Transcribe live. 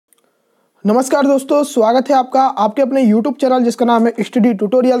नमस्कार दोस्तों, स्वागत है आपका आपके अपने YouTube चैनल जिसका नाम है स्टडी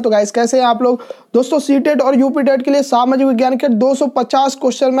ट्यूटोरियल। तो गाइस कैसे हैं आप लोग दोस्तों। सीटेट और यूपीटेट के लिए सामाजिक विज्ञान के 250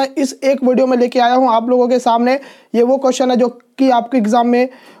 क्वेश्चन मैं इस एक वीडियो में लेके आया हूं आप लोगों के सामने। ये वो क्वेश्चन है जो कि आपके एग्जाम में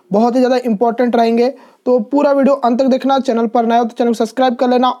बहुत ही ज़्यादा इंपॉर्टेंट रहेंगे। तो पूरा वीडियो अंत तक देखना। चैनल पर नए हो तो चैनल को सब्सक्राइब कर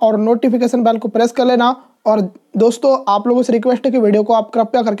लेना और नोटिफिकेशन बेल को प्रेस कर लेना। और दोस्तों आप लोगों से रिक्वेस्ट है कि वीडियो को आप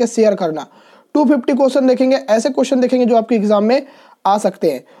कृपया करके शेयर करना। 250 क्वेश्चन देखेंगे, ऐसे क्वेश्चन देखेंगे जो आपके एग्जाम में आ सकते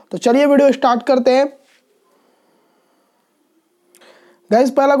हैं। तो चलिए वीडियो स्टार्ट करते हैं। गाइस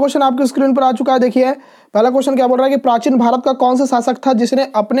पहला क्वेश्चन आपकी स्क्रीन पर आ चुका है। देखिए पहला क्वेश्चन क्या बोल रहा है कि प्राचीन भारत का कौन सा शासक था जिसने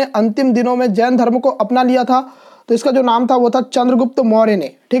अपने अंतिम दिनों में जैन धर्म को अपना लिया था। तो इसका जो नाम था वो था चंद्रगुप्त मौर्य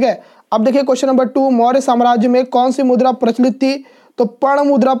ने। ठीक है, अब देखिए क्वेश्चन नंबर 2, मौर्य साम्राज्य में कौन सी मुद्रा प्रचलित थी। तो पर्ण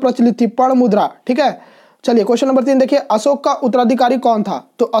मुद्रा प्रचलित थी, पर्ण मुद्रा। ठीक है, चलिए क्वेश्चन नंबर 3 देखिए, अशोक का उत्तराधिकारी कौन था।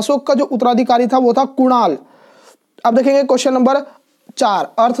 तो अशोक का जो उत्तराधिकारी था वो था कुणाल। अब देखेंगे क्वेश्चन नंबर 4,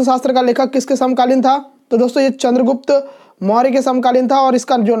 अर्थशास्त्र का लेखक किसके समकालीन था। तो दोस्तों ये चंद्रगुप्त मौर्य के समकालीन था और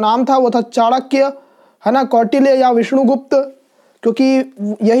इसका जो नाम था वो था चाणक्य, है ना, कौटिल्य या विष्णुगुप्त, क्योंकि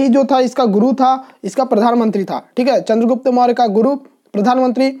यही जो था इसका गुरु था, इसका प्रधानमंत्री था। ठीक है, चंद्रगुप्त मौर्य का गुरु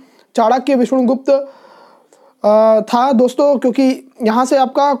प्रधानमंत्री चाणक्य विष्णुगुप्त था दोस्तों, क्योंकि यहाँ से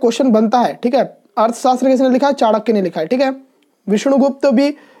आपका क्वेश्चन बनता है। ठीक है, अर्थशास्त्र किसने लिखा है, चाणक्य ने लिखा है। ठीक है, विष्णुगुप्त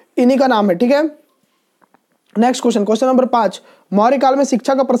भी इन्हीं का नाम है। ठीक है, next question, question number 5, Maurya काल में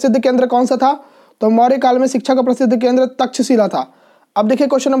शिक्षा का प्रसिद्ध केंद्र कौन सा था। तो मौर्य काल में शिक्षा का प्रसिद्ध केंद्र तक्षशिला था। अब देखिए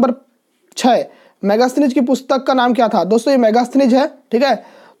क्वेश्चन नंबर 6, मेगास्थनीज की पुस्तक का नाम क्या था। दोस्तों ये मेगास्थनीज है। ठीक है,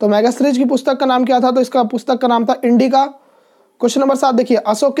 तो मेगास्थनीज की पुस्तक का नाम क्या था। तो इसका पुस्तक का नाम था इंडिका। क्वेश्चन नंबर 7 देखिए,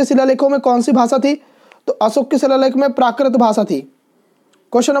 अशोक के शिलालेखों में कौन सी भाषा थी। तो अशोक के शिलालेख में प्राकृत भाषा थी।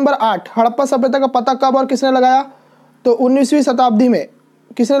 क्वेश्चन नंबर 8, हड़प्पा सभ्यता का पता कब और किसने लगाया। तो 19वीं शताब्दी में।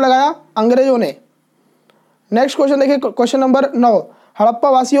 किसने लगाया, अंग्रेजों ने। नेक्स्ट क्वेश्चन देखिए क्वेश्चन नंबर 9, हड़प्पा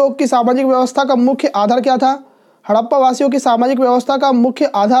वासियों की सामाजिक व्यवस्था का मुख्य आधार क्या था। हड़प्पा वासियों की सामाजिक व्यवस्था का मुख्य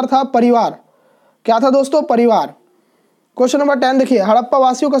आधार था परिवार। क्या था दोस्तों, परिवार। क्वेश्चन नंबर 10 देखिए, हड़प्पा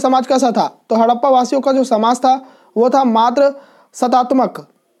वासियों का समाज कैसा था। तो हड़प्पा वासियों का जो समाज था वो था मात्र सतात्मक।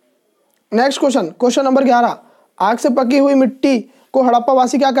 नेक्स्ट क्वेश्चन, क्वेश्चन नंबर 11, आग से पकी हुई मिट्टी को हड़प्पा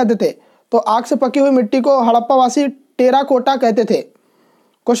वासी क्या कहते थे। तो आग से पकी हुई मिट्टी को हड़प्पा वासी टेराकोटा कहते थे।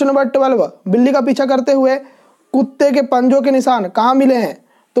 क्वेश्चन नंबर 12, बिल्ली का पीछा करते हुए कुत्ते के पंजों के निशान कहाँ मिले हैं।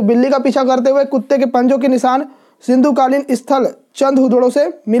 तो बिल्ली का पीछा करते हुए कुत्ते के पंजों के निशान सिंधुकालीन स्थल चंद हुदड़ों से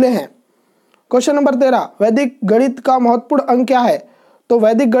मिले हैं। क्वेश्चन नंबर 13, वैदिक गणित का महत्वपूर्ण अंग क्या है। तो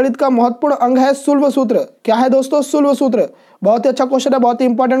वैदिक गणित का महत्वपूर्ण अंग है शुल्ब सूत्र। क्या है दोस्तों, शुल्ब सूत्र। बहुत ही अच्छा क्वेश्चन है, बहुत ही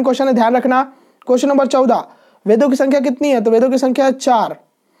इंपॉर्टेंट क्वेश्चन है, ध्यान रखना। क्वेश्चन नंबर 14, वेदों की संख्या कितनी है। तो वेदों की संख्या है 4।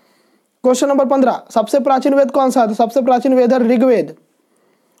 क्वेश्चन नंबर 15, सबसे प्राचीन वेद कौन सा है। तो सबसे प्राचीन वेद है ऋग्वेद।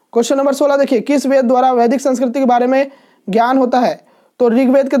 क्वेश्चन नंबर 16 देखिए, किस वेद द्वारा वैदिक संस्कृति के बारे में ज्ञान होता है। तो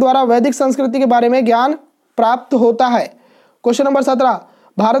ऋग्वेद के द्वारा वैदिक संस्कृति के बारे में ज्ञान प्राप्त होता है। क्वेश्चन नंबर 17,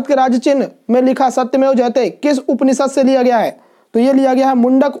 भारत के राज्य चिन्ह में लिखा सत्यमेव जयते किस उपनिषद से लिया गया है। तो ये लिया गया है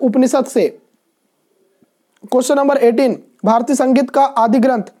मुंडक उपनिषद से। क्वेश्चन नंबर 18, भारतीय संगीत का आदि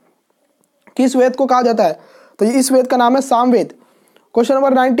ग्रंथ किस वेद को कहा जाता है। तो इस वेद का नाम है सामवेद। क्वेश्चन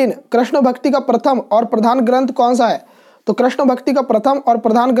नंबर 19, कृष्ण भक्ति का प्रथम और प्रधान ग्रंथ कौन सा है। तो कृष्ण भक्ति का प्रथम और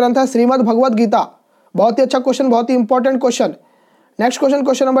प्रधान ग्रंथ है श्रीमद् भगवद गीता। बहुत ही अच्छा क्वेश्चन, बहुत ही important question. Next question,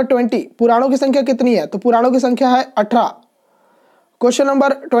 question number 20, पुराणों की संख्या कितनी है। तो पुराणों की संख्या है 18। क्वेश्चन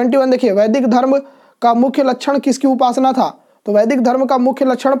नंबर 21 देखिए, वैदिक धर्म का मुख्य लक्षण किसकी उपासना था। तो वैदिक धर्म का मुख्य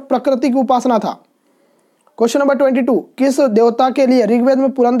लक्षण प्रकृति की उपासना था। क्वेश्चन नंबर 22, किस देवता के लिए ऋग्वेद में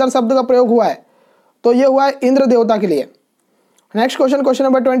पुरंदर शब्द का प्रयोग हुआ है। तो यह हुआ है इंद्र देवता के लिए। Next question, question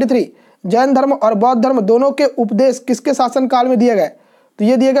number 23, Jain धर्म और बौद्ध धर्म दोनों के उपदेश किसके शासनकाल में दिए गए। तो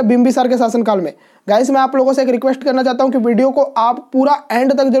ये दिए गए बिंबिसार के शासनकाल में। गाइस मैं आप लोगों से एक रिक्वेस्ट करना चाहता हूं कि वीडियो को आप पूरा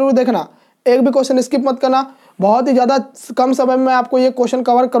एंड तक जरूर देखना, एक भी क्वेश्चन स्किप मत करना। बहुत ही ज़्यादा कम समय में आपको ये क्वेश्चन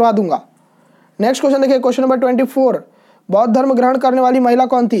कवर करवा दूंगा। नेक्स्ट क्वेश्चन देखिए क्वेश्चन नंबर 24, बौद्ध धर्म ग्रहण करने वाली महिला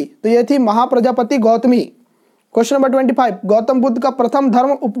कौन थी। तो ये थी महाप्रजापति गौतमी। क्वेश्चन नंबर 25, गौतम बुद्ध का प्रथम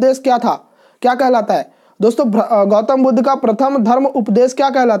धर्म उपदेश क्या था, क्या कहलाता है। दोस्तों गौतम बुद्ध का प्रथम धर्म उपदेश क्या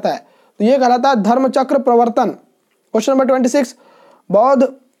कहलाता है। तो ये कहलाता है धर्मचक्र प्रवर्तन। क्वेश्चन नंबर 26, बौद्ध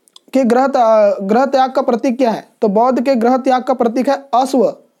के ग्रह त्याग का प्रतीक क्या है। तो बौद्ध के ग्रह त्याग का प्रतीक है अश्व।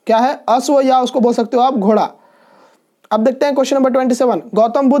 क्या है, अश्व, या उसको बोल सकते हो आप घोड़ा। अब देखते हैं क्वेश्चन नंबर 27,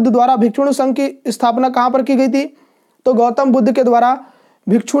 गौतम बुद्ध द्वारा भिक्षुणी संघ की स्थापना कहाँ पर की गई थी। तो गौतम बुद्ध के द्वारा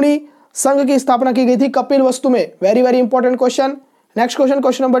भिक्षुणी संघ की स्थापना की गई थी कपिल वस्तु में। Very very important question. Next question,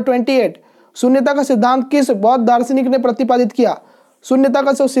 question number 28, शून्यता का सिद्धांत किस बौद्ध दार्शनिक ने प्रतिपादित किया। शून्यता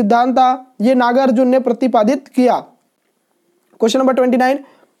का जो सिद्धांत था ये नागार्जुन ने प्रतिपादित किया। क्वेश्चन नंबर 29,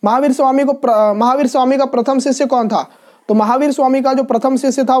 महावीर स्वामी का प्रथम शिष्य कौन था। तो महावीर स्वामी का जो प्रथम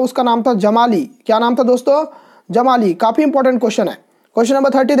शिष्य था उसका नाम था जमाली। क्या नाम था दोस्तों? जमाली। काफी इंपॉर्टेंट क्वेश्चन है। क्वेश्चन नंबर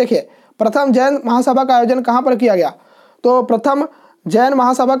 30 देखिए, प्रथम जैन महासभा का आयोजन कहां पर किया गया? तो प्रथम जैन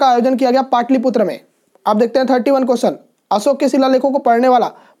महासभा का आयोजन किया गया पाटलिपुत्र में। अब देखते हैं 31 क्वेश्चन, अशोक के शिलालेखों को पढ़ने वाला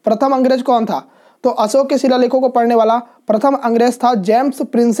प्रथम अंग्रेज कौन था? तो अशोक के शिलालेखों को पढ़ने वाला प्रथम अंग्रेज था James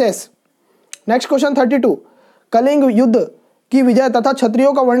princess. Next question 32, Kalinga युद्ध की विजय तथा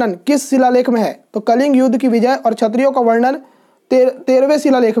क्षत्रियों का वर्णन किस शिलालेख में है? तो कलिंग युद्ध की विजय और क्षत्रियों का वर्णन 13वें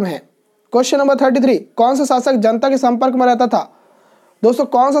शिलालेख में है। क्वेश्चन नंबर 33, कौन सा शासक जनता के संपर्क में रहता था? दोस्तों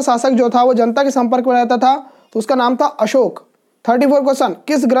कौन सा शासक जो था वो जनता के संपर्क में रहता था? तो उसका नाम था अशोक। 34 क्वेश्चन,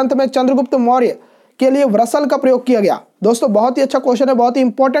 किस ग्रंथ में चंद्रगुप्त मौर्य के लिए व्रसल का प्रयोग किया गया? दोस्तों बहुत ही अच्छा क्वेश्चन है, बहुत ही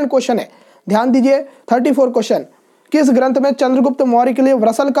इंपॉर्टेंट क्वेश्चन है, ध्यान दीजिए। 34 क्वेश्चन, किस ग्रंथ में चंद्रगुप्त मौर्य के लिए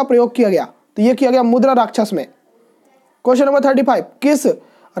व्रसल का प्रयोग किया गया? तो यह किया गया मुद्रा राक्षस में। क्वेश्चन नंबर 35, किस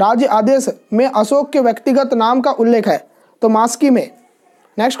राज्य आदेश में अशोक के व्यक्तिगत नाम का उल्लेख है? तो मास्की में।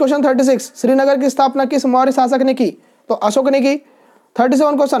 नेक्स्ट क्वेश्चन 36, श्रीनगर की स्थापना किस मौर्य शासक ने की? तो अशोक ने की।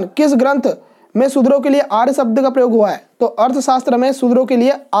 37 क्वेश्चन, किस ग्रंथ में शूद्रों के लिए आर्य शब्द का प्रयोग हुआ है? तो अर्थशास्त्र में शूद्रों के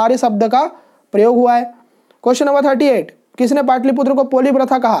लिए आर्य शब्द का प्रयोग हुआ है। क्वेश्चन नंबर 38, किसने पाटलिपुत्र को पोली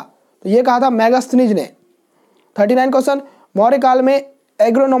प्रथा कहा? तो ये कहा था मेगास्थनीज ने। 39 क्वेश्चन, मौर्य काल में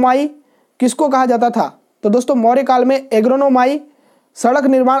एग्रोनोमाई किसको कहा जाता था? तो दोस्तों मौर्य काल में एग्रोनोमाई सड़क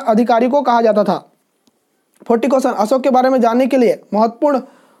निर्माण अधिकारी को कहा जाता था। 40 क्वेश्चन, अशोक के बारे में जानने के लिए महत्वपूर्ण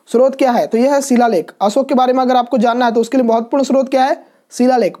स्रोत क्या है? तो यह है शिलालेख। अशोक के बारे में अगर आपको जानना है तो उसके लिए महत्वपूर्ण स्रोत क्या है?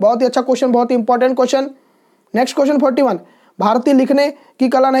 शिलालेख। बहुत ही अच्छा क्वेश्चन, बहुत ही इंपॉर्टेंट क्वेश्चन। नेक्स्ट क्वेश्चन 41, भारतीय लिखने की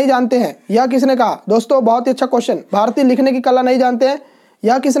कला नहीं जानते हैं, यह किसने कहा? दोस्तों बहुत ही अच्छा क्वेश्चन, भारतीय लिखने की कला नहीं जानते हैं,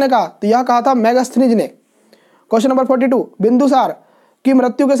 यह किसने कहा? तो यह कहा था मेगास्थनीज ने। क्वेश्चन नंबर 42, बिंदुसार की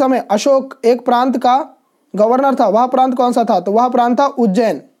मृत्यु के समय अशोक एक प्रांत का गवर्नर था, वह प्रांत कौन सा था? तो वह प्रांत था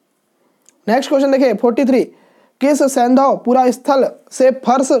उज्जैन। नेक्स्ट क्वेश्चन देखिए 43, किस सैंधव पुरा स्थल से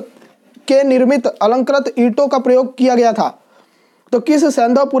फर्श के निर्मित अलंकृत ईंटों का प्रयोग किया गया था? तो किस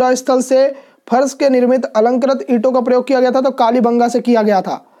सैंधव पुरा स्थल से फर्श के निर्मित अलंकृत ईंटों का प्रयोग किया गया था? तो कालीबंगा से किया गया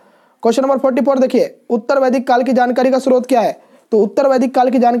था। क्वेश्चन नंबर 44 देखिए, उत्तर वैदिक काल की जानकारी का स्रोत क्या है? तो उत्तर वैदिक काल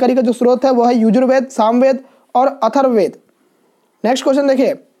की जानकारी का जो स्रोत है वो है यजुर्वेद, सामवेद और अथर्ववेद। नेक्स्ट क्वेश्चन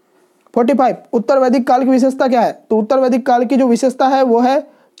देखिए 45, उत्तर वैदिक काल की विशेषता क्या है? तो उत्तर वैदिक काल की जो विशेषता है वो है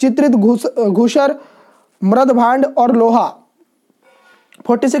चित्रित घूसर, मृद भांड और लोहा।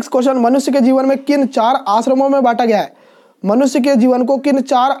 46 क्वेश्चन, मनुष्य के जीवन में किन 4 आश्रमों में बांटा गया है? मनुष्य के जीवन को किन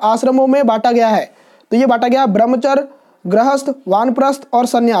 4 आश्रमों में बांटा गया है? तो ये बांटा गया ब्रह्मचर्य, गृहस्थ, वानप्रस्थ और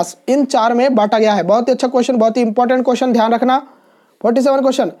संन्यास, इन 4 में बांटा गया है। बहुत ही अच्छा क्वेश्चन, बहुत ही इंपॉर्टेंट क्वेश्चन, ध्यान रखना। 47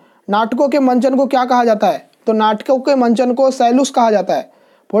 क्वेश्चन, नाटकों के मंचन को क्या कहा जाता है? तो नाटकों के मंचन को सैलूस कहा जाता है।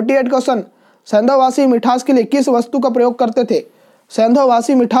 48 क्वेश्चन, सैंधववासी मिठास के लिए किस वस्तु का प्रयोग करते थे?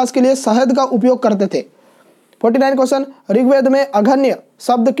 सैंधववासी मिठास के लिए शहद का उपयोग करते थे। 49 क्वेश्चन, ऋग्वेद में अघन्य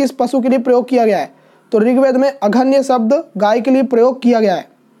शब्द किस पशु के लिए प्रयोग किया गया है? तो ऋग्वेद में अघन्य शब्द गाय के लिए प्रयोग किया गया है।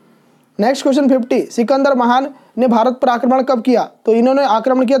 नेक्स्ट क्वेश्चन 50, सिकंदर महान ने भारत पर आक्रमण कब किया? तो इन्होंने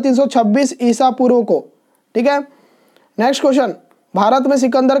आक्रमण किया 326 ईसा पूर्व को। ठीक है। नेक्स्ट क्वेश्चन, भारत में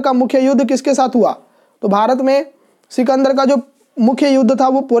सिकंदर का मुख्य युद्ध किसके साथ हुआ? तो भारत में सिकंदर का जो मुख्य युद्ध था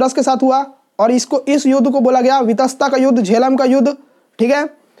वो पोरस के साथ हुआ और इस युद्ध को बोला गया वितस्ता का युद्ध, झेलम का युद्ध। ठीक है।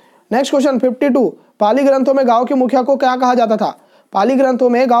 नेक्स्ट क्वेश्चन 52, पाली ग्रंथों में गांव के मुखिया को क्या कहा जाता था? पाली ग्रंथों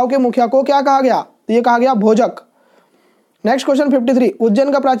में गांव के मुखिया को क्या कहा गया? तो ये कहा गया भोजक। नेक्स्ट क्वेश्चन 53,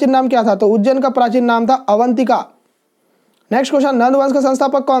 उज्जैन का प्राचीन नाम क्या था? तो उज्जैन का प्राचीन नाम था अवंतिका। नेक्स्ट क्वेश्चन, नंद वंश का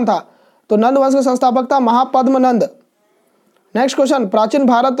संस्थापक कौन था? तो नंद वंश का संस्थापक था महापद्म नंद। नेक्स्ट क्वेश्चन, प्राचीन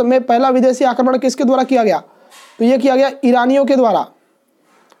भारत में पहला विदेशी आक्रमण किसके द्वारा किया गया? तो यह किया गया ईरानियों के द्वारा।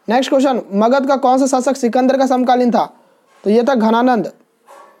 नेक्स्ट क्वेश्चन, मगध का कौन सा शासक सिकंदर का समकालीन था? तो यह था घनानंद।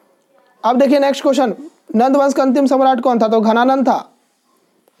 अब देखिए नेक्स्ट क्वेश्चन, नंद वंश का अंतिम सम्राट कौन था? तो घनानंद था।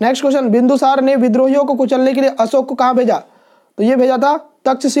 नेक्स्ट क्वेश्चन, बिंदुसार ने विद्रोहियों को कुचलने के लिए अशोक को कहां भेजा? तो यह भेजा था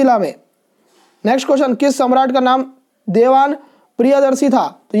तक्षशिला में। नेक्स्ट क्वेश्चन, किस सम्राट का नाम देवान प्रियदर्शी था?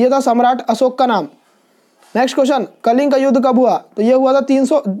 तो यह था सम्राट अशोक का नाम। नेक्स्ट क्वेश्चन, कलिंग का युद्ध कब हुआ? तो यह हुआ था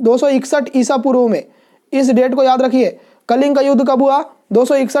 261 ईसा पूर्व में। इस डेट को याद रखिए, कलिंग का युद्ध कब हुआ?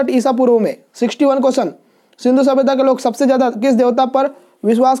 261 ईसा पूर्व में। 61 क्वेश्चन, सिंधु सभ्यता के लोग सबसे ज्यादा किस देवता पर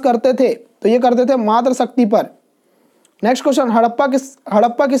विश्वास करते थे? तो ये करते थे मातृ शक्ति पर। नेक्स्ट क्वेश्चन,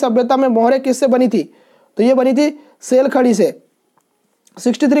 हड़प्पा की सभ्यता में मोहरें किससे बनी थी? तो ये बनी थी सेल खड़ी से।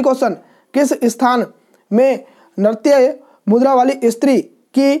 63 क्वेश्चन, किस स्थान में नृत्य मुद्रा वाली स्त्री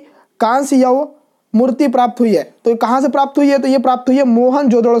की कांस्य मूर्ति प्राप्त हुई है? तो कहाँ से प्राप्त हुई है? तो ये प्राप्त हुई है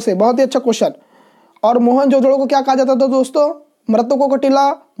मोहनजोदड़ो से। बहुत ही अच्छा क्वेश्चन। और मोहनजोदड़ो को क्या कहा जाता था दोस्तों? मृतकों का टीला,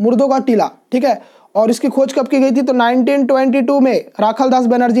 मुर्दों का टीला। ठीक है। और इसकी खोज कब की गई थी? तो 1922 में राखलदास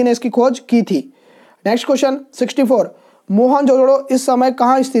बनर्जी ने इसकी खोज की थी। नेक्स्ट क्वेश्चन 64, मोहनजोदड़ो इस समय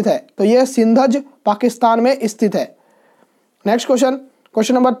कहाँ स्थित है? तो ये सिंधज पाकिस्तान में स्थित है। नेक्स्ट क्वेश्चन,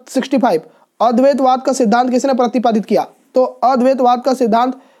 क्वेश्चन नंबर 65, अद्वैतवाद का सिद्धांत किसने प्रतिपादित किया? तो अद्वैतवाद का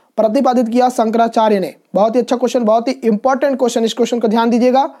सिद्धांत प्रतिपादित किया शंकराचार्य ने। बहुत ही अच्छा क्वेश्चन, बहुत ही इंपॉर्टेंट क्वेश्चन, इस क्वेश्चन को ध्यान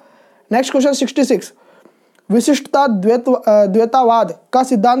दीजिएगा। नेक्स्ट क्वेश्चन 66, विशिष्टता द्वैतावाद का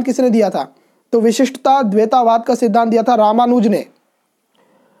सिद्धांत किसने दिया था? तो विशिष्टता द्वैतावाद का सिद्धांत दिया था रामानुज ने।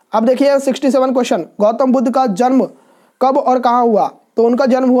 अब देखिए 67 क्वेश्चन, गौतम बुद्ध का जन्म कब और कहाँ हुआ? तो उनका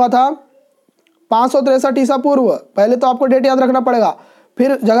जन्म हुआ था 563 ईसा पूर्व। पहले तो आपको डेट याद रखना पड़ेगा।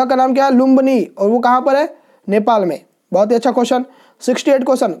 फिर जगह का नाम क्या है? लुम्बिनी, और वो कहाँ पर है? नेपाल में। बहुत ही अच्छा क्वेश्चन। 68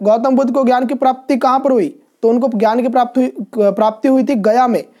 क्वेश्चन, गौतम बुद्ध को ज्ञान की प्राप्ति कहाँ पर हुई? तो उनको ज्ञान की प्राप्ति हुई थी गया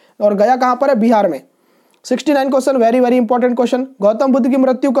में, और गया कहाँ पर है? बिहार में। 69 question, very very important question, Gautam Buddha की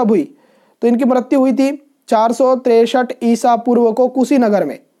मृत्यु कब हुई? तो इनकी मृत्यु हुई थी 463 ईसा पूर्व को कुशीनगर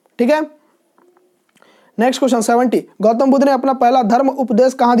में। ठीक है। नेक्स्ट क्वेश्चन 70, गौतम बुद्ध ने अपना पहला धर्म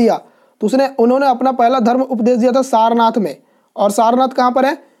उपदेश कहाँ दिया? तो उन्होंने अपना पहला धर्म उपदेश दिया था सारनाथ में, और सारनाथ कहाँ पर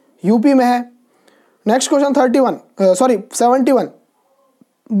है? यूपी में है। नेक्स्ट क्वेश्चन 71,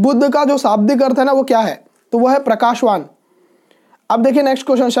 बुद्ध का जो शाब्दिक अर्थ है ना वो क्या है? तो वो है प्रकाशवान। अब देखिए नेक्स्ट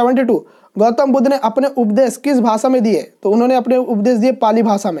क्वेश्चन 72, गौतम बुद्ध ने अपने उपदेश किस भाषा में दिए? तो उन्होंने अपने उपदेश दिए पाली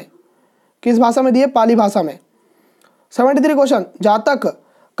भाषा में। किस भाषा में दिए? पाली भाषा में। 73 क्वेश्चन, जातक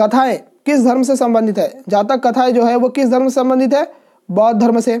कथाएं किस धर्म से संबंधित है? जातक कथाएं जो है वो किस धर्म से संबंधित है? बौद्ध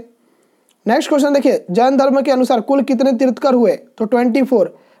धर्म से। नेक्स्ट क्वेश्चन देखिए, जैन धर्म के अनुसार कुल कितने तीर्थकर हुए? तो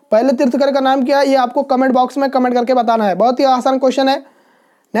 24। पहले तीर्थकर का नाम क्या है? ये आपको कमेंट बॉक्स में कमेंट करके बताना है। बहुत ही आसान क्वेश्चन है।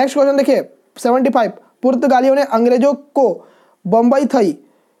 नेक्स्ट क्वेश्चन देखिए 75, पुर्तगालियों ने अंग्रेजों को बम्बई थई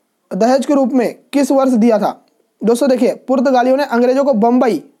दहेज के रूप में किस वर्ष दिया था? दोस्तों देखिए, पुर्तगालियों ने अंग्रेजों को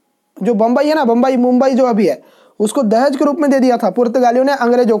बम्बई, जो बम्बई है ना, बम्बई मुंबई जो अभी है, उसको दहेज के रूप में दे दिया था पुर्तगालियों ने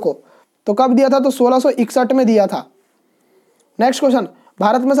अंग्रेजों को। तो कब दिया था? तो 1661 में दिया था। नेक्स्ट क्वेश्चन,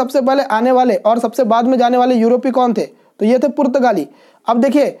 भारत में सबसे पहले आने वाले और सबसे बाद में जाने वाले यूरोपीय कौन थे? तो ये थे पुर्तगाली। अब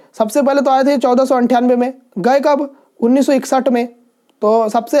देखिए, सबसे पहले तो आए थे 1498 में, गए कब? 1961 में। तो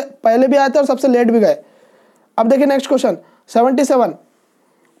सबसे पहले भी आए थे और सबसे लेट भी गए। अब देखिए नेक्स्ट क्वेश्चन 77,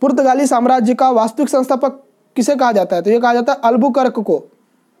 पुर्तगाली साम्राज्य का वास्तविक संस्थापक किसे कहा जाता है? तो ये कहा जाता है अल्बुकर्क को।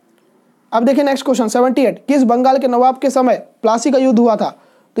 अब देखिए नेक्स्ट क्वेश्चन 78, किस बंगाल के नवाब के समय प्लासी का युद्ध हुआ था?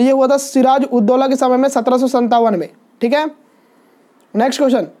 तो ये हुआ था सिराज उद्दौला के समय में 1757 में। ठीक है। नेक्स्ट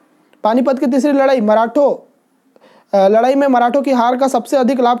क्वेश्चन, पानीपत की तीसरी लड़ाई में मराठों की हार का सबसे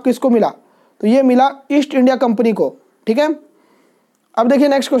अधिक लाभ किसको मिला? तो ये मिला ईस्ट इंडिया कंपनी को। ठीक है। अब देखिए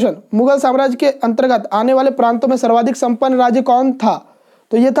नेक्स्ट क्वेश्चन, मुगल साम्राज्य के अंतर्गत आने वाले प्रांतों में सर्वाधिक संपन्न राज्य कौन था?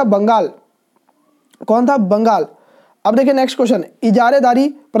 तो ये था बंगाल। कौन था? बंगाल। अब देखिए नेक्स्ट क्वेश्चन, इजारेदारी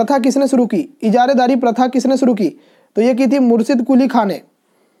प्रथा किसने शुरू की? इजारेदारी प्रथा किसने शुरू की? तो ये की थी मुर्शिद कुली खान ने।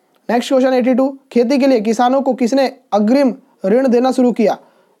 नेक्स्ट क्वेश्चन 82, खेती के लिए किसानों को किसने अग्रिम ऋण देना शुरू किया?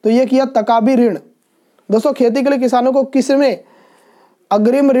 तो ये किया तकाबी ऋण। दोस्तों, खेती के लिए किसानों को किसने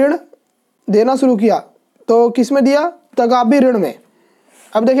अग्रिम ऋण देना शुरू किया? तो किसमें दिया? तकाबी ऋण में।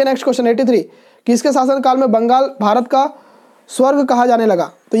 अब देखिए नेक्स्ट क्वेश्चन 83, किसके शासनकाल में बंगाल भारत का स्वर्ग कहा जाने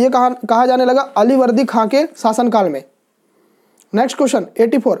लगा? तो ये कहा जाने लगा अलीवर्दी खां के शासनकाल में। नेक्स्ट क्वेश्चन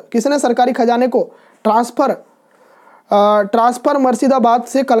 84, किसने सरकारी खजाने को ट्रांसफर मुर्शिदाबाद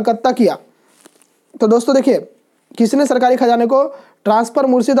से कलकत्ता किया? तो दोस्तों देखिए, किसने सरकारी खजाने को ट्रांसफर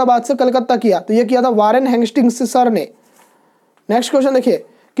मुर्शिदाबाद से कलकत्ता किया? तो ये किया था वारेन हेस्टिंग्स सर ने। नेक्स्ट क्वेश्चन देखिए,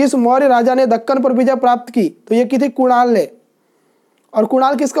 किस मौर्य राजा ने दक्कन पर विजय प्राप्त की? तो ये की थी कुणाल ने। और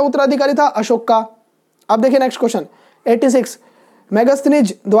कुणाल किसका उत्तराधिकारी था? अशोक का। अब देखिए नेक्स्ट क्वेश्चन 86,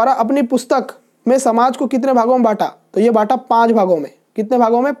 मेगास्थनीज द्वारा अपनी पुस्तक में समाज को कितने भागों में बांटा? तो ये बांटा 5 भागों में। कितने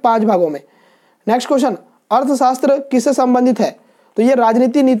भागों में? 5 भागों में। नेक्स्ट क्वेश्चन, अर्थशास्त्र किससे संबंधित है? तो ये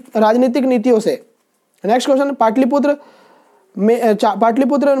राजनीतिक नीतियों से। नेक्स्ट क्वेश्चन,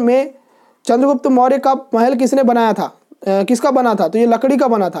 पाटलिपुत्र में चंद्रगुप्त मौर्य का महल किसने बनाया था? किसका बना था? तो ये लकड़ी का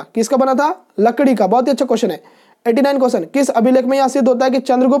बना था। किसका बना था? लकड़ी का। बहुत ही अच्छा क्वेश्चन है। 89 क्वेश्चन, किस अभिलेख में यह सिद्ध होता है कि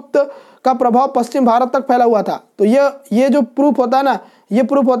चंद्रगुप्त का प्रभाव पश्चिम भारत तक फैला हुआ था? तो ये जो प्रूफ होता है ना, ये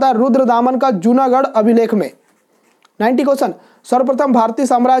प्रूफ होता है रुद्रदामन का जूनागढ़ अभिलेख में। 90 क्वेश्चन, सर्वप्रथम भारतीय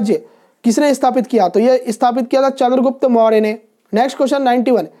साम्राज्य किसने स्थापित किया? तो ये स्थापित किया था चंद्रगुप्त मौर्य ने। नेक्स्ट क्वेश्चन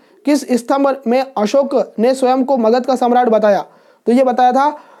 91, किस स्तंभ में अशोक ने स्वयं को मगध का सम्राट बताया? तो ये बताया था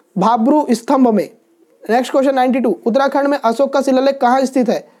भाब्रू स्तंभ में। नेक्स्ट क्वेश्चन 92, उत्तराखंड में अशोक का शिलालेख कहाँ स्थित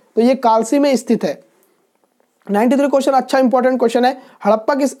है? तो ये कालसी में स्थित है। 93 क्वेश्चन अच्छा इंपॉर्टेंट क्वेश्चन है।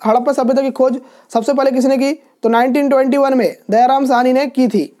 हड़प्पा सभ्यता की खोज सबसे पहले किसने की? तो 1921 में दयाराम साहनी ने की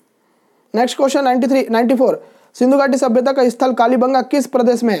थी। नेक्स्ट क्वेश्चन 94, सिंधु घाटी सभ्यता का स्थल कालीबंगा किस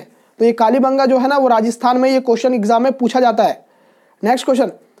प्रदेश में है? तो ये कालीबंगा जो है ना वो राजस्थान में, ये क्वेश्चन एग्जाम में पूछा जाता है। नेक्स्ट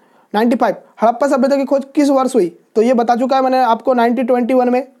क्वेश्चन 95, हड़प्पा सभ्यता की खोज किस वर्ष हुई? तो ये बता चुका है मैंने आपको 1921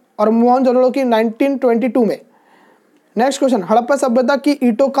 में, और मोहनजोदड़ो की 1922 में। नेक्स्ट क्वेश्चन, हड़प्पा सभ्यता की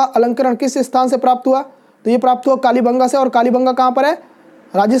ईंटों का अलंकरण किस स्थान से प्राप्त हुआ? तो ये प्राप्त हुआ कालीबंगा से, और कालीबंगा कहाँ पर है?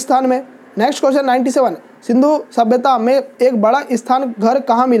 राजस्थान में। नेक्स्ट क्वेश्चन 97, सिंधु सभ्यता में एक बड़ा स्थान घर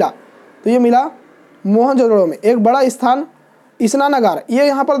कहाँ मिला? तो ये मिला मोहनजोदड़ो में। एक बड़ा स्थान स्नानागार, ये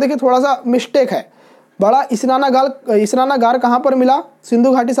यहाँ पर देखिए थोड़ा सा मिस्टेक है। बड़ा स्नानागार कहाँ पर मिला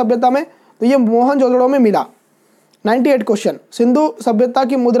सिंधु घाटी सभ्यता में? तो ये मोहनजोदड़ो में मिला। 98 क्वेश्चन, सिंधु सभ्यता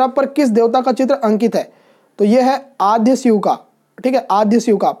की मुद्रा पर किस देवता का चित्र अंकित है? तो ये है आद्य शिव का, ठीक है, आद्य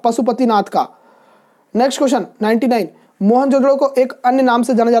शिव का, पशुपतिनाथ का। नेक्स्ट क्वेश्चन 99, मोहनजोदड़ो को एक अन्य नाम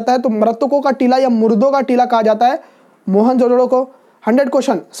से जाना जाता है, तो मृतकों का टीला या मुर्दों का टीला कहा जाता है मोहनजोदड़ो को। 100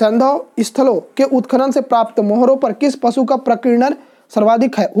 क्वेश्चन, सैंधव स्थलों के उत्खनन से प्राप्त मोहरों पर किस पशु का प्रकीर्णन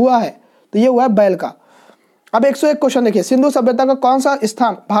सर्वाधिक हुआ है? तो ये हुआ है बैल का। अब 101 क्वेश्चन देखिए, सिंधु सभ्यता का कौन सा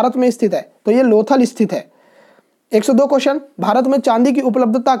स्थान भारत में स्थित है? तो ये लोथल स्थित है। 102 क्वेश्चन, भारत में चांदी की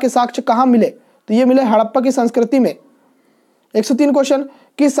उपलब्धता के साक्ष्य कहाँ मिले? तो ये मिले हड़प्पा की संस्कृति में। 103 क्वेश्चन,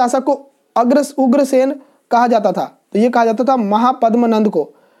 किस शासक को उग्रसेन कहा जाता था? तो ये कहा जाता था महापद्मनंद को।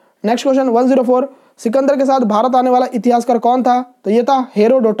 नेक्स्ट क्वेश्चन 104, सिकंदर के साथ भारत आने वाला इतिहासकार कौन था? तो ये था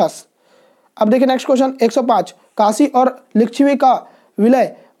हेरोडोटस। अब देखिए नेक्स्ट क्वेश्चन 105, काशी और लिच्छवी का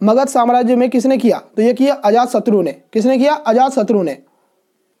विलय मगध साम्राज्य में किसने किया? तो ये किया अजातशत्रु ने। किसने किया? अजातशत्रु ने।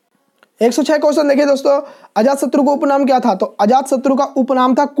 106 क्वेश्चन देखिए दोस्तों, अजातशत्रु का उपनाम क्या था? तो अजातशत्रु का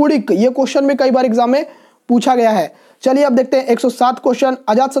उपनाम था कुड़िक। ये क्वेश्चन में कई बार एग्जाम में पूछा गया है। चलिए अब देखते हैं 107 क्वेश्चन,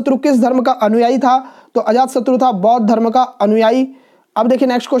 अजातशत्रु किस धर्म का अनुयायी था? तो अजातशत्रु था बौद्ध धर्म का अनुयायी। अब देखिए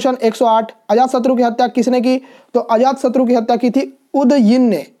नेक्स्ट क्वेश्चन 108, अजातशत्रु की हत्या किसने की? तो अजातशत्रु की हत्या की थी उदयिन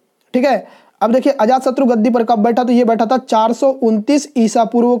ने, ठीक है। अब देखिए अजातशत्रु गद्दी पर कब बैठा? तो ये बैठा था 429 ईसा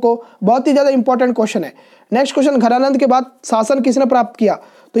पूर्व को। बहुत ही ज्यादा इंपॉर्टेंट क्वेश्चन है। नेक्स्ट क्वेश्चन, घरानंद के बाद शासन किसने प्राप्त किया?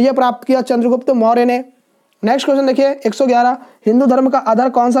 तो ये प्राप्त किया चंद्रगुप्त मौर्य ने। नेक्स्ट क्वेश्चन देखिए 111, हिंदू धर्म का आधार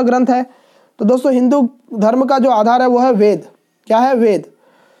कौन सा ग्रंथ है? तो दोस्तों हिंदू धर्म का जो आधार है वो है वेद। क्या है? वेद।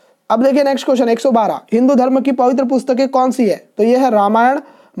 अब देखिए नेक्स्ट क्वेश्चन 112, हिंदू धर्म की पवित्र पुस्तकें कौन सी है? तो ये है रामायण,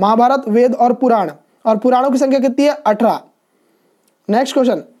 महाभारत, वेद और पुराण। और पुराणों की संख्या कितनी है? 18। नेक्स्ट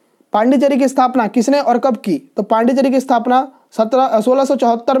क्वेश्चन, पांडिचेरी की स्थापना किसने और कब की? तो पांडिचेरी की स्थापना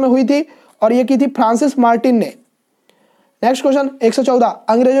 1674 में हुई थी, और ये की थी फ्रांसिस मार्टिन ने। नेक्स्ट क्वेश्चन 114,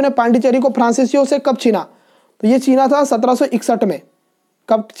 अंग्रेजों ने पांडिचेरी को फ्रांसीसियों से कब छीना? तो ये छीना था 1761 में।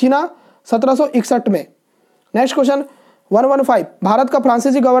 कब छीना? 1761 में। नेक्स्ट क्वेश्चन 115, भारत का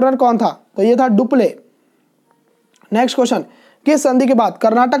फ्रांसीसी गवर्नर कौन था? तो ये था डुप्ले। नेक्स्ट क्वेश्चन, किस संधि के बाद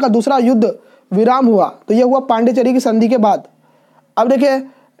कर्नाटक का दूसरा युद्ध विराम हुआ? तो ये हुआ पांडिचेरी की संधि के बाद। अब देखिए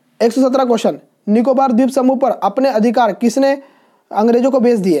 117 क्वेश्चन, निकोबार द्वीप समूह पर अपने अधिकार किसने अंग्रेजों को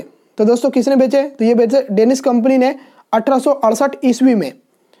बेच दिए? तो दोस्तों किसने बेचे? तो ये बेचे डेनिश कंपनी ने 1868 ईस्वी में।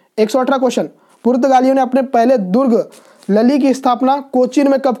 118 क्वेश्चन, पुर्तगालियों ने अपने पहले दुर्ग लली की स्थापना कोचीन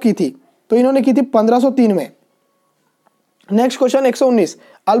में कब की थी? तो इन्होंने की थी 1503 में। नेक्स्ट क्वेश्चन 119,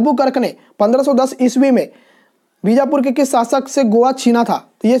 अल्बुकर्क ने 1510 ईस्वी में बीजापुर के किस शासक से गोवा छीना था?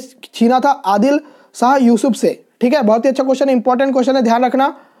 तो ये छीना था आदिल शाह यूसुफ से, ठीक है। बहुत ही अच्छा क्वेश्चन, इंपॉर्टेंट क्वेश्चन है, ध्यान रखना।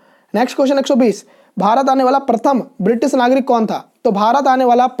 नेक्स्ट क्वेश्चन 120, भारत आने वाला प्रथम ब्रिटिश नागरिक कौन था? तो भारत आने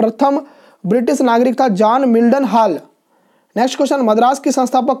वाला प्रथम ब्रिटिश नागरिक था John Milton hall. Next question, Madras के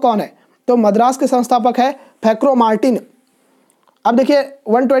संस्थापक कौन है? तो मद्रास के संस्थापक है फैक्रो मार्टिन। अब देखिए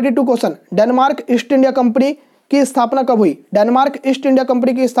 122 question, Denmark east India company की स्थापना कब हुई? डेनमार्क ईस्ट इंडिया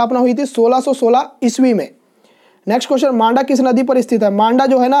कंपनी की स्थापना हुई थी 1616 ईस्वी में। नेक्स्ट क्वेश्चन, मांडा किस नदी पर स्थित है? मांडा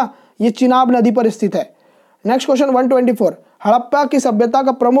जो है ना, ये चिनाब नदी पर स्थित है। नेक्स्ट क्वेश्चन 124, हड़प्पा की सभ्यता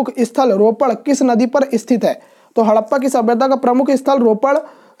का प्रमुख स्थल रोपड़ किस नदी पर स्थित है? तो हड़प्पा की सभ्यता का प्रमुख स्थल रोपड़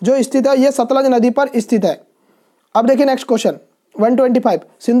जो स्थित है ये सतलज नदी पर स्थित है। अब देखिए नेक्स्ट क्वेश्चन 125,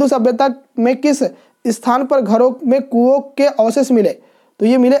 सिंधु सभ्यता में किस स्थान पर घरों में कुओं के अवशेष मिले? तो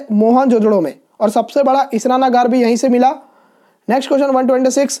ये मिले मोहनजोदड़ो में, और सबसे बड़ा स्नानागार भी यहीं से मिला। नेक्स्ट क्वेश्चन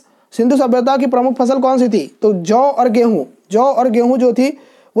 126, सिंधु सभ्यता की प्रमुख फसल कौन सी थी? तो जौ और गेहूं। जौ और गेहूं जो थी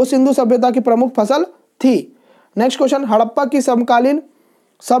वो सिंधु सभ्यता की प्रमुख फसल थी। नेक्स्ट क्वेश्चन, हड़प्पा की समकालीन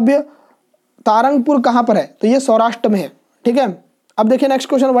सभ्य तारंगपुर कहाँ पर है? तो ये सौराष्ट्र में है, ठीक है। अब देखिए नेक्स्ट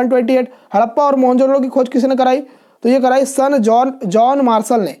क्वेश्चन 128, हड़प्पा और मोहनजोदड़ो की खोज किसने कराई? तो ये कराई सन जॉन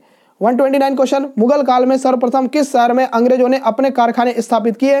मार्शल ने। 129 क्वेश्चन, मुगल काल में सर्वप्रथम किस शहर में अंग्रेजों ने अपने कारखाने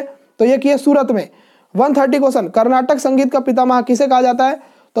स्थापित किए? तो ये किए सूरत में। 130 क्वेश्चन, कर्नाटक संगीत का पितामह किसे कहा जाता है?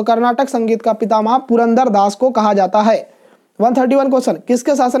 तो कर्नाटक संगीत का पितामह पुरंदर दास को कहा जाता है। 131 क्वेश्चन,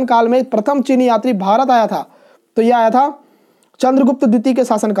 किसके शासन काल में प्रथम चीनी यात्री भारत आया था? तो यह आया था चंद्रगुप्त द्वितीय के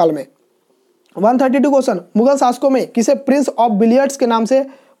शासन काल में। 132 क्वेश्चन, मुगल शासकों में किसे प्रिंस ऑफ बिलियर्ड्स के नाम से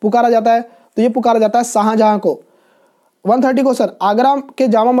पुकारा जाता है? तो ये पुकारा जाता है शाहजहां को। 130 क्वेश्चन, आगरा के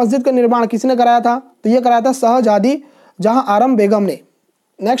जामा मस्जिद का निर्माण किसने कराया था? तो ये कराया था शहजादी जहां आरम बेगम ने।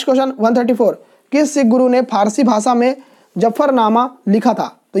 नेक्स्ट क्वेश्चन 134, किस सिख गुरु ने फारसी भाषा में जफरनामा लिखा था?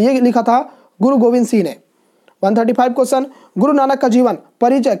 तो ये लिखा था गुरु गोविंद सिंह ने। 135 क्वेश्चन, गुरु नानक का जीवन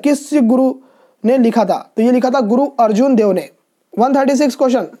परिचय किस सिख गुरु ने लिखा था? तो ये लिखा था गुरु अर्जुन देव ने। 136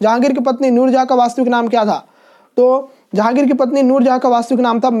 क्वेश्चन, जहांगीर की पत्नी नूरजहां का वास्तविक नाम क्या था? तो जहांगीर की पत्नी नूरजहां का वास्तविक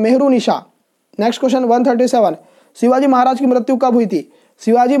नाम था मेहरुनिशा। नेक्स्ट क्वेश्चन 137, शिवाजी महाराज की मृत्यु कब हुई थी?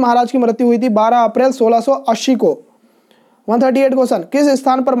 शिवाजी महाराज की मृत्यु हुई थी 12 अप्रैल 1680 को। 138 क्वेश्चन, किस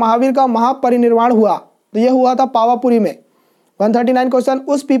स्थान पर महावीर का महापरिनिर्वाण हुआ? तो यह हुआ था पावापुरी में। 139 क्वेश्चन,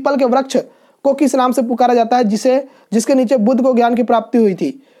 उस पीपल के वृक्ष को किस नाम से पुकारा जाता है जिसके नीचे बुद्ध को ज्ञान की प्राप्ति हुई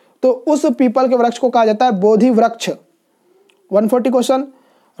थी? तो उस पीपल के वृक्ष को कहा जाता है बोधि वृक्ष। 140 क्वेश्चन,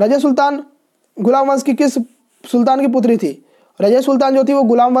 रजिया सुल्तान गुलाम वंश की किस सुल्तान की पुत्री थी? रजिया सुल्तान जो थी वो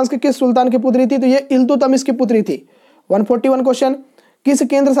गुलाम वंश के किस सुल्तान की पुत्री थी? तो ये इल्तुतमिश की पुत्री थी। 141 क्वेश्चन, किस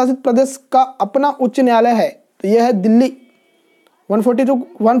केंद्र शासित प्रदेश का अपना उच्च न्यायालय है? तो यह है दिल्ली।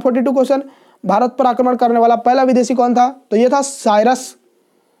 142 क्वेश्चन, भारत पर आक्रमण करने वाला पहला विदेशी कौन था? तो यह था साइरस।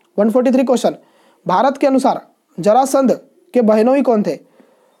 143 क्वेश्चन, भारत के अनुसार जरासंध के बहनोई कौन थे?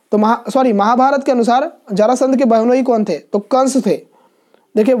 तो महाभारत के अनुसार जरासंध के बहनोई कौन थे? तो कंस थे।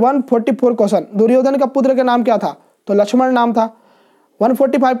 देखिए 144 क्वेश्चन, दुर्योधन का पुत्र का नाम क्या था? तो लक्ष्मण नाम था।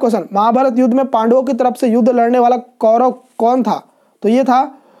 145 क्वेश्चन, महाभारत युद्ध में पांडवों की तरफ से युद्ध लड़ने वाला कौरव कौन था? तो ये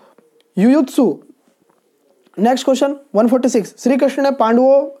था युयुत्सु। नेक्स्ट क्वेश्चन 146, श्री कृष्ण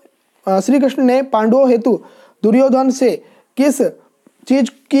ने पांडवों हेतु दुर्योधन से किस चीज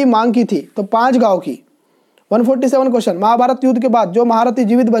की मांग की थी? तो 5 गांव की। 147 क्वेश्चन, महाभारत युद्ध के बाद जो महारथी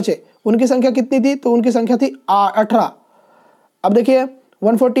जीवित बचे उनकी संख्या कितनी थी? तो उनकी संख्या थी 18। अब देखिए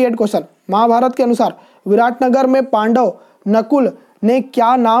 148 क्वेश्चन, महाभारत के अनुसार विराटनगर में पांडव नकुल ने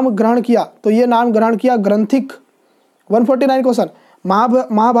क्या नाम ग्रहण किया? तो ये नाम ग्रहण किया ग्रंथिक। 149 क्वेश्चन,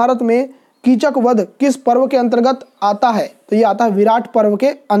 महाभारत में कीचक वध किस पर्व के अंतर्गत आता है? तो ये आता है विराट पर्व के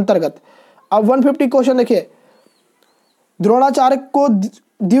अंतर्गत। अब 150 क्वेश्चन देखिए, द्रोणाचार्य को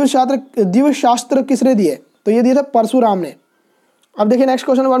दिव्य शास्त्र किसने दिए? तो ये दिए थे परशुराम ने। अब देखिए नेक्स्ट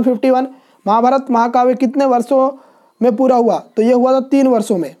क्वेश्चन 151, महाभारत महाकाव्य कितने वर्षों में पूरा हुआ? तो ये हुआ था 3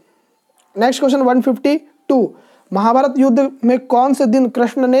 वर्षों में। नेक्स्ट क्वेश्चन 152, महाभारत युद्ध में कौन से दिन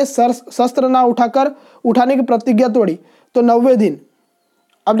कृष्ण ने शस्त्र ना उठाने की प्रतिज्ञा तोड़ी? तो 90वें दिन।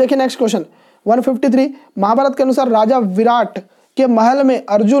 अब देखिए नेक्स्ट क्वेश्चन 153, महाभारत के अनुसार राजा विराट के महल में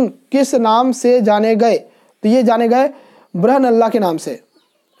अर्जुन किस नाम से जाने गए? तो ये जाने गए बृहनल्ला के नाम से।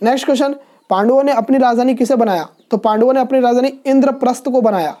 नेक्स्ट क्वेश्चन, पांडवों ने अपनी राजधानी किसे बनाया? तो पांडवों ने अपनी राजधानी इंद्रप्रस्थ को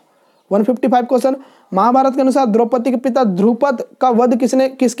बनाया। 155 क्वेश्चन, महाभारत के अनुसार द्रौपदी के पिता ध्रुपद का वध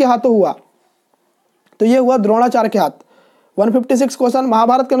किसके हाथों हुआ? तो ये हुआ द्रोणाचार्य के हाथ। 156 क्वेश्चन,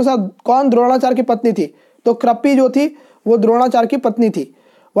 महाभारत के अनुसार कौन द्रोणाचार्य की पत्नी थी? तो कृपि जो थी वो द्रोणाचार्य की पत्नी थी।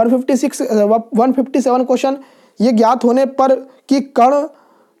 157 क्वेश्चन, ये ज्ञात होने पर कि कर्ण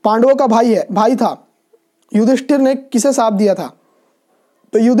पांडवों का भाई था, युधिष्ठिर ने किसे शाप दिया था?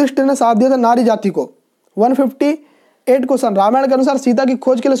 तो युधिष्ठिर ने शाप दिया था नारी जाति को। 158 क्वेश्चन, रामायण के अनुसार सीता की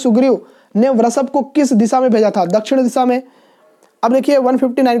खोज के लिए सुग्रीव ने वृषभ को किस दिशा में भेजा था? दक्षिण दिशा में। अब देखिए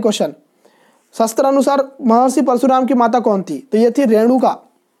 159 क्वेश्चन, शास्त्रानुसार महर्षि परशुराम की माता कौन थी? तो ये थी रेणुका।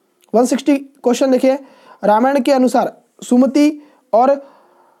 160 क्वेश्चन देखिए, रामायण के अनुसार सुमति और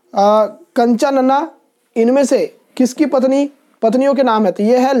कंचनना इनमें से किसकी पत्नियों के नाम है? तो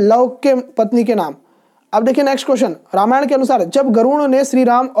ये है लव के पत्नी के नाम। अब देखिए नेक्स्ट क्वेश्चन, रामायण के अनुसार जब गरुड़ ने श्री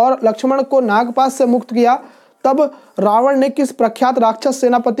राम और लक्ष्मण को नागपाश से मुक्त किया तब रावण ने किस प्रख्यात राक्षस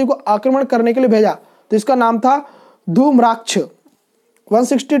सेनापति को आक्रमण करने के लिए भेजा? तो इसका नाम था धूम्राक्ष।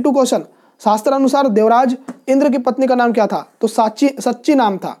 162 क्वेश्चन, शास्त्र अनुसार देवराज इंद्र की पत्नी का नाम क्या था? तो सच्ची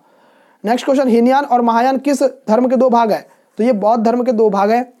नाम था। नेक्स्ट क्वेश्चन, हीनयान और महायान किस धर्म के 2 भाग है? तो ये बौद्ध धर्म के 2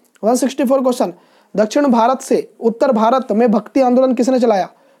 भाग है। 164 क्वेश्चन, दक्षिण भारत से उत्तर भारत में भक्ति आंदोलन किसने चलाया?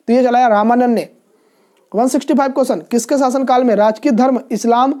 तो ये चलाया रामानंद ने। 165 क्वेश्चन, किसके शासनकाल में राजकीय धर्म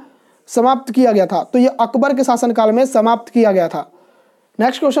इस्लाम समाप्त किया गया था? तो ये अकबर के शासनकाल में समाप्त किया गया था।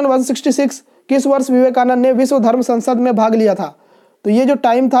 नेक्स्ट क्वेश्चन 166, किस वर्ष विवेकानंद ने विश्व धर्म संसद में भाग लिया था? तो ये जो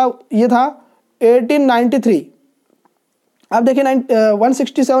टाइम था ये था 1893। अब देखिए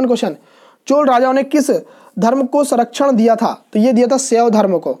 167 क्वेश्चन, चोल राजाओं ने किस धर्म को संरक्षण दिया था? तो ये दिया था शैव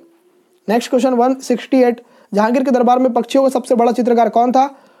धर्म को। नेक्स्ट क्वेश्चन 168, जहांगीर के दरबार में पक्षियों का सबसे बड़ा चित्रकार कौन था?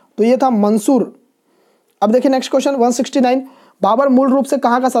 तो ये था मंसूर। अब देखिए नेक्स्ट क्वेश्चन 169, बाबर मूल रूप से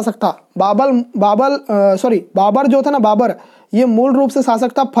कहाँ का शासक था? बाबर जो था ना, बाबर ये मूल रूप से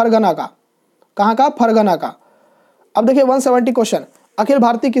शासक था फरगना का। कहाँ का? फरगना का। अब देखिए 170 क्वेश्चन, अखिल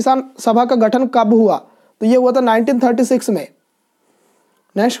भारतीय किसान सभा का गठन कब हुआ? तो ये हुआ था 1936 में।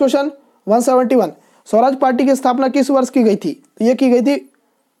 नेक्स्ट क्वेश्चन 171, स्वराज पार्टी की स्थापना किस वर्ष की गई थी? तो ये की गई थी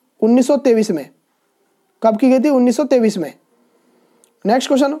 1923 में। कब की गई थी? 1923 में। Next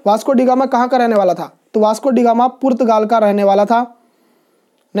question, Vasco D gamma कहाँ का रहने वाला था? तो वास्को डी गामा पुर्तगाल का रहने वाला था।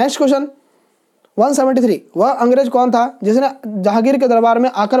 नेक्स्ट क्वेश्चन 173, वह अंग्रेज कौन था जिसने जहांगीर के दरबार में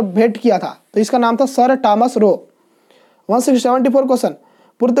आकर भेंट किया था? तो इसका नाम था सर टॉमस रो। 174 क्वेश्चन,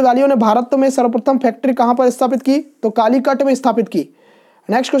 पुर्तगालियों ने भारत में सर्वप्रथम फैक्ट्री कहाँ पर स्थापित की? तो कालीकट में स्थापित की।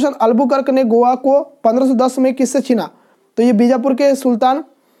 नेक्स्ट क्वेश्चन, अल्बुकर्क ने गोवा को 1510 में किससे छीना? तो ये बीजापुर के सुल्तान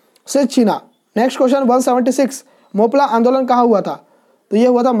से छीना। नेक्स्ट क्वेश्चन 176, मोपला आंदोलन कहाँ हुआ था? तो ये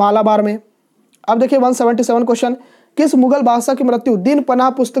हुआ था मालाबार में। अब देखिए 177 क्वेश्चन, किस मुगल बादशाह की मृत्यु दिन पनाह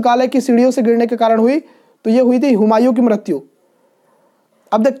पुस्तकालय की सीढ़ियों से गिरने के कारण हुई? तो ये हुई थी हुमायूं की मृत्यु।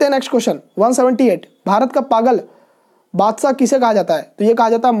 अब देखते हैं नेक्स्ट क्वेश्चन 178, भारत का पागल बादशाह किसे कहा जाता है? तो ये कहा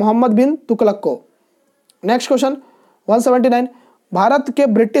जाता है मोहम्मद बिन तुगलक को। नेक्स्ट क्वेश्चन 179, भारत के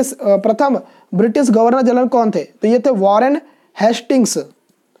प्रथम ब्रिटिश गवर्नर जनरल कौन थे? तो ये थे Warren Hastings.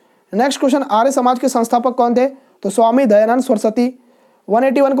 Next question, Arya Samaj के संस्थापक कौन थे? तो स्वामी दयानंद सरस्वती।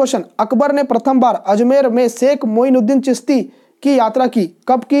 181 क्वेश्चन, अकबर ने प्रथम बार अजमेर में शेख मोइनुद्दीन चिश्ती की यात्रा की,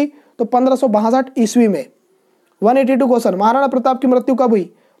 कब की? तो 1562 ईस्वी में। 182 क्वेश्चन, महाराणा प्रताप की मृत्यु कब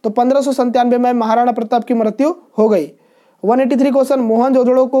हुई? तो 1597 में महाराणा प्रताप की मृत्यु हो गई। 183 क्वेश्चन,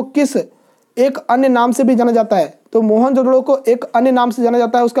 मोहनजोदड़ो को किस एक अन्य नाम से भी जाना जाता है? तो मोहनजोदड़ो को एक अन्य नाम से जाना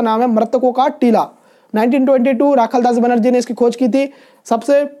जाता है, उसका नाम है मृतकों का टीला। 1922 राखालदास बनर्जी ने इसकी खोज की थी।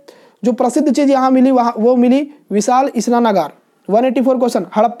 सबसे जो प्रसिद्ध चीज यहाँ मिली वो मिली विशाल स्नानागार। 184 क्वेश्चन,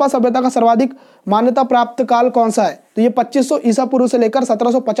 हड़प्पा सभ्यता का सर्वाधिक मान्यता प्राप्त काल कौन सा है? तो ये 2500 ईसा पूर्व से लेकर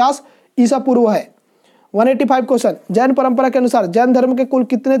 1750 ईसा पूर्व है। 185 क्वेश्चन, जैन परंपरा के अनुसार जैन धर्म के कुल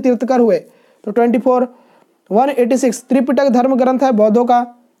कितने तीर्थकर हुए? तो 24। 186, त्रिपिटक धर्म ग्रंथ है बौद्धों का।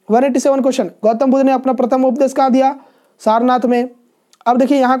 187 क्वेश्चन, गौतम बुद्ध ने अपना प्रथम उपदेश कहाँ दिया? सारनाथ में। अब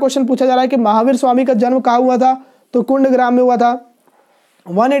देखिए यहाँ क्वेश्चन पूछा जा रहा है कि महावीर स्वामी का जन्म कहाँ हुआ था? तो कुंडग्राम में हुआ था।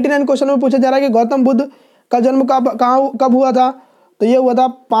 189 क्वेश्चन में पूछा जा रहा है कि गौतम बुद्ध का जन्म कब हुआ था? तो ये हुआ था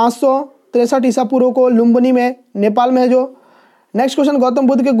 563 ईसा पूर्व को लुम्बिनी में, नेपाल में है जो। नेक्स्ट क्वेश्चन, गौतम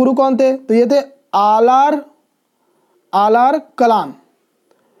बुद्ध के गुरु कौन थे? तो ये थे आलार कलाम।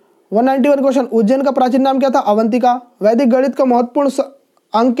 191 क्वेश्चन, उज्जैन का प्राचीन नाम क्या था? अवंतिका। वैदिक गणित का महत्वपूर्ण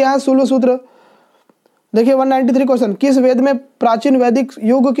अंक क्या है? शूल सूत्र। देखिए 193 क्वेश्चन, किस वेद में प्राचीन वैदिक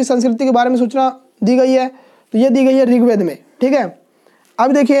युग की संस्कृति के बारे में सूचना दी गई है? तो ये दी गई है ऋग्वेद में। ठीक है,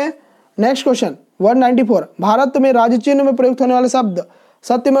 अब देखिए नेक्स्ट क्वेश्चन 194, भारत में राज्य चिन्ह में प्रयुक्त होने वाले शब्द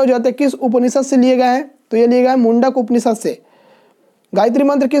सत्यमेव जयते किस उपनिषद से लिए गए हैं? तो ये लिए गए हैं मुंडक उपनिषद से। गायत्री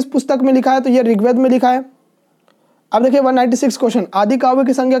मंत्र किस पुस्तक में लिखा है? तो ये ऋग्वेद में लिखा है। अब देखिए 196 क्वेश्चन, आदि काव्य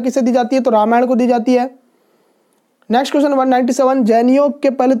की संज्ञा किसे दी जाती है? तो रामायण को दी जाती है। नेक्स्ट क्वेश्चन 197, जैनियों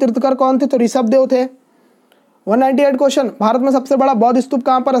के पहले तीर्थकर कौन थे? तो ऋषभ देव थे। 198 क्वेश्चन, भारत में सबसे बड़ा बौद्ध स्तूप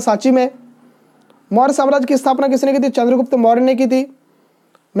कहाँ पर है? सांची में। मौर्य साम्राज्य की स्थापना किसने की थी? चंद्रगुप्त मौर्य ने की थी।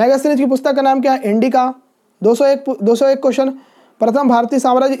 मैगस्थनीज की पुस्तक का नाम क्या है? इंडिका। 201 क्वेश्चन, प्रथम भारतीय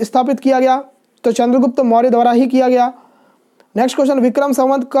साम्राज्य स्थापित किया गया? तो चंद्रगुप्त मौर्य द्वारा ही किया गया। नेक्स्ट क्वेश्चन, विक्रम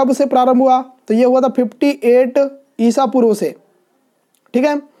संवत कब से प्रारंभ हुआ? तो ये हुआ था 58 ईसा पूर्व से। ठीक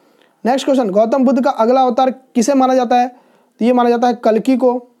है, नेक्स्ट क्वेश्चन, गौतम बुद्ध का अगला अवतार किसे माना जाता है? तो ये माना जाता है कल्कि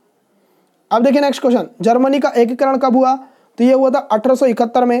को। अब देखिए नेक्स्ट क्वेश्चन, जर्मनी का एकीकरण कब हुआ? तो ये हुआ था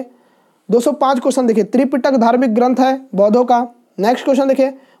 1871 में। 205 क्वेश्चन देखिए, त्रिपिटक धार्मिक ग्रंथ है बौद्धों का। नेक्स्ट क्वेश्चन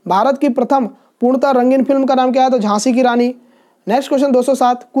देखिए, भारत की प्रथम पूर्णतः रंगीन फिल्म का नाम क्या है? तो झांसी की रानी। नेक्स्ट क्वेश्चन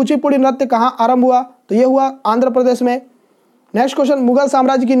 207, कुचिपुड़ी नृत्य कहाँ आरंभ हुआ? तो ये हुआ आंध्र प्रदेश में। नेक्स्ट क्वेश्चन, मुगल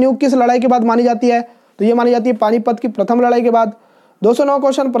साम्राज्य की नींव किस लड़ाई के बाद मानी जाती है? तो ये मानी जाती है पानीपत की प्रथम लड़ाई के बाद। 209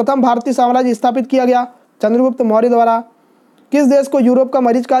 क्वेश्चन, प्रथम भारतीय साम्राज्य स्थापित किया गया? चंद्रगुप्त मौर्य द्वारा। किस देश को यूरोप का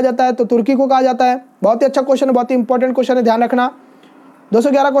मरीज कहा जाता है? तो तुर्की को कहा जाता है। बहुत ही अच्छा क्वेश्चन है, बहुत ही इंपॉर्टेंट क्वेश्चन है, ध्यान रखना।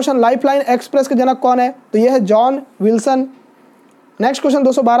 211 क्वेश्चन, लाइफलाइन एक्सप्रेस के जनक कौन है? तो ये है John Wilson. Next question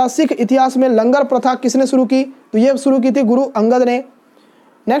 212, Sikh इतिहास में लंगर प्रथा किसने शुरू की? तो ये शुरू की थी गुरु अंगद ने।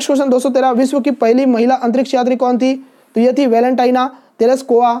 नेक्स्ट क्वेश्चन 213, विश्व की पहली महिला अंतरिक्ष यात्री कौन थी? तो ये थी वेलेंटाइना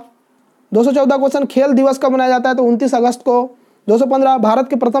तेरेस्कोवा। 214 क्वेश्चन, खेल दिवस कब मनाया जाता है? तो 29 अगस्त को। 215, भारत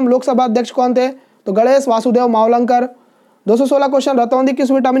के प्रथम लोकसभा अध्यक्ष कौन थे? तो गणेश वासुदेव मावलंकर। 216 क्वेश्चन, रतौंधी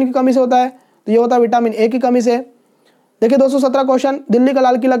किस विटामिन की कमी से होता है? तो ये होता है विटामिन ए की कमी से। देखिए 217 क्वेश्चन, दिल्ली का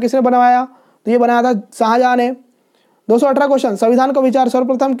लाल किला किसने बनवाया? तो ये बनाया था शाहजहां ने। 218 क्वेश्चन, संविधान का विचार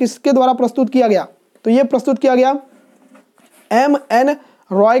सर्वप्रथम किसके द्वारा प्रस्तुत किया गया? तो ये प्रस्तुत किया गया M.N.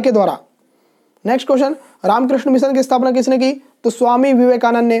 रॉय के द्वारा। नेक्स्ट क्वेश्चन, रामकृष्ण मिशन की स्थापना किसने की? तो स्वामी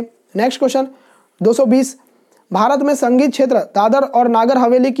विवेकानंद ने। नेक्स्ट क्वेश्चन 220, भारत में संगीत क्षेत्र दादर और नागर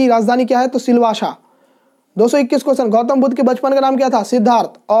हवेली की राजधानी क्या है? तो सिलवासा। 221 क्वेश्चन, गौतम बुद्ध के बचपन का नाम क्या था?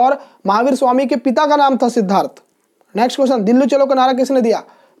 सिद्धार्थ। और महावीर स्वामी के पिता का नाम था सिद्धार्थ। नेक्स्ट क्वेश्चन, दिल्ली चलो का नारा किसने दिया?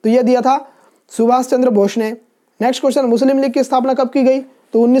 तो यह दिया था सुभाष चंद्र बोस ने। नेक्स्ट क्वेश्चन, मुस्लिम लीग की स्थापना कब की गई?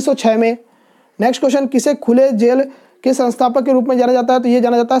 तो 1906 में। नेक्स्ट क्वेश्चन, किसे खुले जेल के संस्थापक के रूप में जाना जाता है? तो ये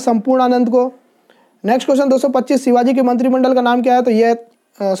जाना जाता है संपूर्णानंद को। नेक्स्ट क्वेश्चन 225, शिवाजी के मंत्रिमंडल का नाम क्या है? तो ये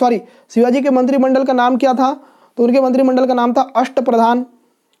शिवाजी के मंत्रिमंडल का नाम क्या था? तो उनके मंत्रिमंडल का नाम था अष्टप्रधान।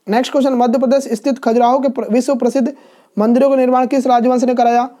 नेक्स्ट क्वेश्चन, मध्य प्रदेश स्थित खजुराहो के विश्व प्रसिद्ध मंदिरों का निर्माण किस राजवंश ने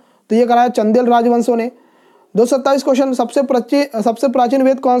कराया? तो ये कराया चंदेल राजवंशों ने। 227 क्वेश्चन, सबसे प्राचीन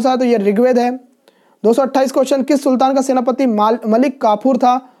वेद कौन सा है? तो ये ऋग्वेद है। 228 क्वेश्चन, किस सुल्तान का सेनापति मलिक काफूर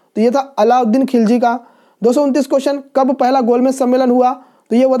था? तो ये था अलाउद्दीन खिलजी का। 229 क्वेश्चन, कब पहला गोलमेज सम्मेलन हुआ?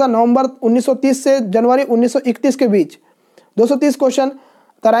 तो ये हुआ था नवंबर 1930 से जनवरी 1931 के बीच। 230 क्वेश्चन,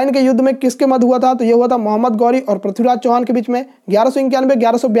 तराइन के युद्ध में किसके मध्य हुआ था? तो ये हुआ था मोहम्मद गौरी और पृथ्वीराज चौहान के बीच में। 1191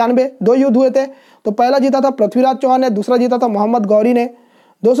 1192 दो युद्ध हुए थे। तो पहला जीता था पृथ्वीराज चौहान ने, दूसरा जीता था मोहम्मद गौरी ने।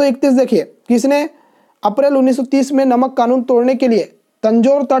 231 देखिए, किसने अप्रैल 1930 में नमक कानून तोड़ने के लिए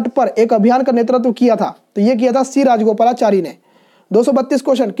तंजौर तट पर एक अभियान का नेतृत्व किया था? तो ये किया था सी राजगोपालाचारी ने। 232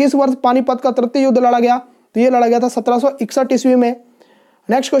 क्वेश्चन, किस वर्ष पानीपत का तृतीय युद्ध लड़ा गया? तो ये लड़ा गया था 1761 ईस्वी में।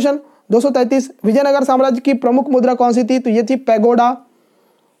 नेक्स्ट क्वेश्चन 233, विजयनगर साम्राज्य की प्रमुख मुद्रा कौन सी थी? तो ये थी पैगोडा।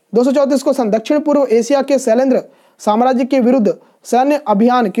 234 क्वेश्चन, दक्षिण पूर्व एशिया के शैलेंद्र साम्राज्य के विरुद्ध सैन्य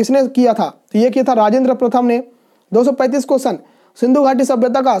अभियान किसने किया था? तो ये किया था राजेंद्र प्रथम ने। 235 क्वेश्चन, सिंधु घाटी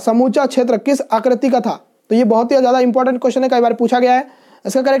सभ्यता का समूचा क्षेत्र किस आकृति का था? तो ये बहुत ही ज्यादा इंपॉर्टेंट क्वेश्चन है, कई बार पूछा गया है।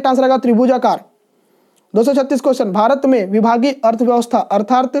 इसका करेक्ट आंसर आएगा त्रिभुजाकार। 236 क्वेश्चन, भारत में विभागीय अर्थव्यवस्था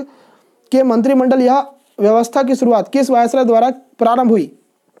अर्थात के मंत्रिमंडल यह व्यवस्था की शुरुआत किस वायसराय द्वारा प्रारंभ हुई?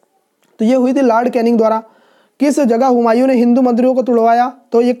 तो ये हुई थी लॉर्ड कैनिंग द्वारा। किस जगह हुमायूं ने हिंदू मंदिरों को तुड़वाया?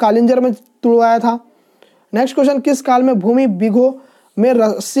 तो ये कालिंजर में तुड़वाया था। नेक्स्ट क्वेश्चन, किस काल में भूमि बीघों में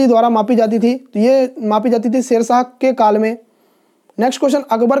रस्सी द्वारा मापी जाती थी? तो ये मापी जाती थी शेरशाह के काल में। नेक्स्ट क्वेश्चन,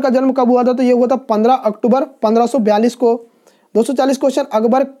 अकबर का जन्म कब हुआ था? तो ये हुआ था 15 अक्टूबर 1542 को। 240 क्वेश्चन,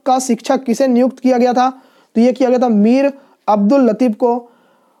 अकबर का शिक्षक किसे नियुक्त किया गया था? तो ये किया गया था मीर अब्दुल लतीफ को।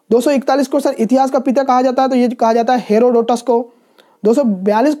 241 क्वेश्चन, इतिहास का पिता कहा जाता है? तो ये कहा जाता है हेरोडोटस को।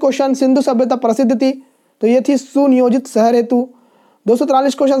 242 क्वेश्चन, सिंधु सभ्यता प्रसिद्ध थी? तो ये थी सुनियोजित शहर हेतु।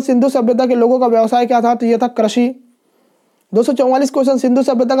 243 क्वेश्चन, सिंधु सभ्यता के लोगों का व्यवसाय क्या था? तो ये था कृषि। 244 क्वेश्चन, सिंधु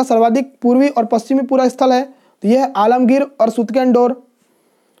सभ्यता का सर्वाधिक पूर्वी और पश्चिमी पूरा स्थल है? तो यह है आलमगीर और सुतकेनडोर।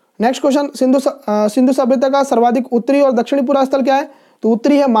 नेक्स्ट क्वेश्चन, सिंधु सभ्यता का सर्वाधिक उत्तरी और दक्षिणी पूरा स्थल क्या है? तो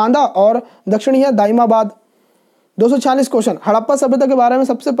उत्तरी है मांदा और दक्षिणी है दाइमाबाद। 246 क्वेश्चन, हड़प्पा सभ्यता के बारे में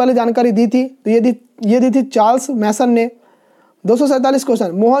सबसे पहले जानकारी दी थी? तो ये दी थी चार्ल्स मैसन ने। 247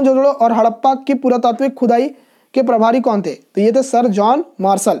 क्वेश्चन, मोहनजोदड़ो और हड़प्पा की पुरातात्विक खुदाई के प्रभारी कौन थे? तो ये थे sir John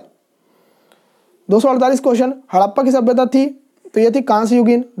Marshall. 248 question, Harappa की सभ्यता थी? तो ये थी कांस्य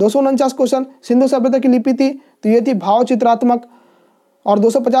युगीन। 249 क्वेश्चन, सिंधु सभ्यता की लिपि थी? तो ये थी भाव चित्रात्मक। और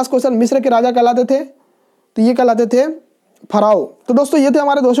 250 क्वेश्चन, मिस्र के राजा कहलाते थे? तो ये कहलाते थे फराओ। तो दोस्तों ये थे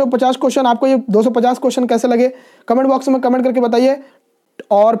हमारे 250 क्वेश्चन। आपको ये 250 क्वेश्चन कैसे लगे कमेंट बॉक्स में कमेंट करके बताइए।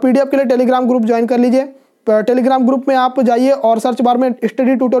 और पीडीएफ के लिए टेलीग्राम ग्रुप ज्वाइन कर लीजिए। टेलीग्राम ग्रुप में आप जाइए और सर्च बार में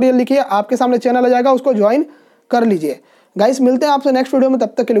स्टडी ट्यूटोरियल लिखिए, आपके सामने चैनल आ जाएगा, उसको ज्वाइन कर लीजिए। गाइस मिलते हैं आपसे नेक्स्ट वीडियो में,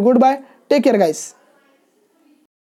 तब तक के लिए good bye, take care guys.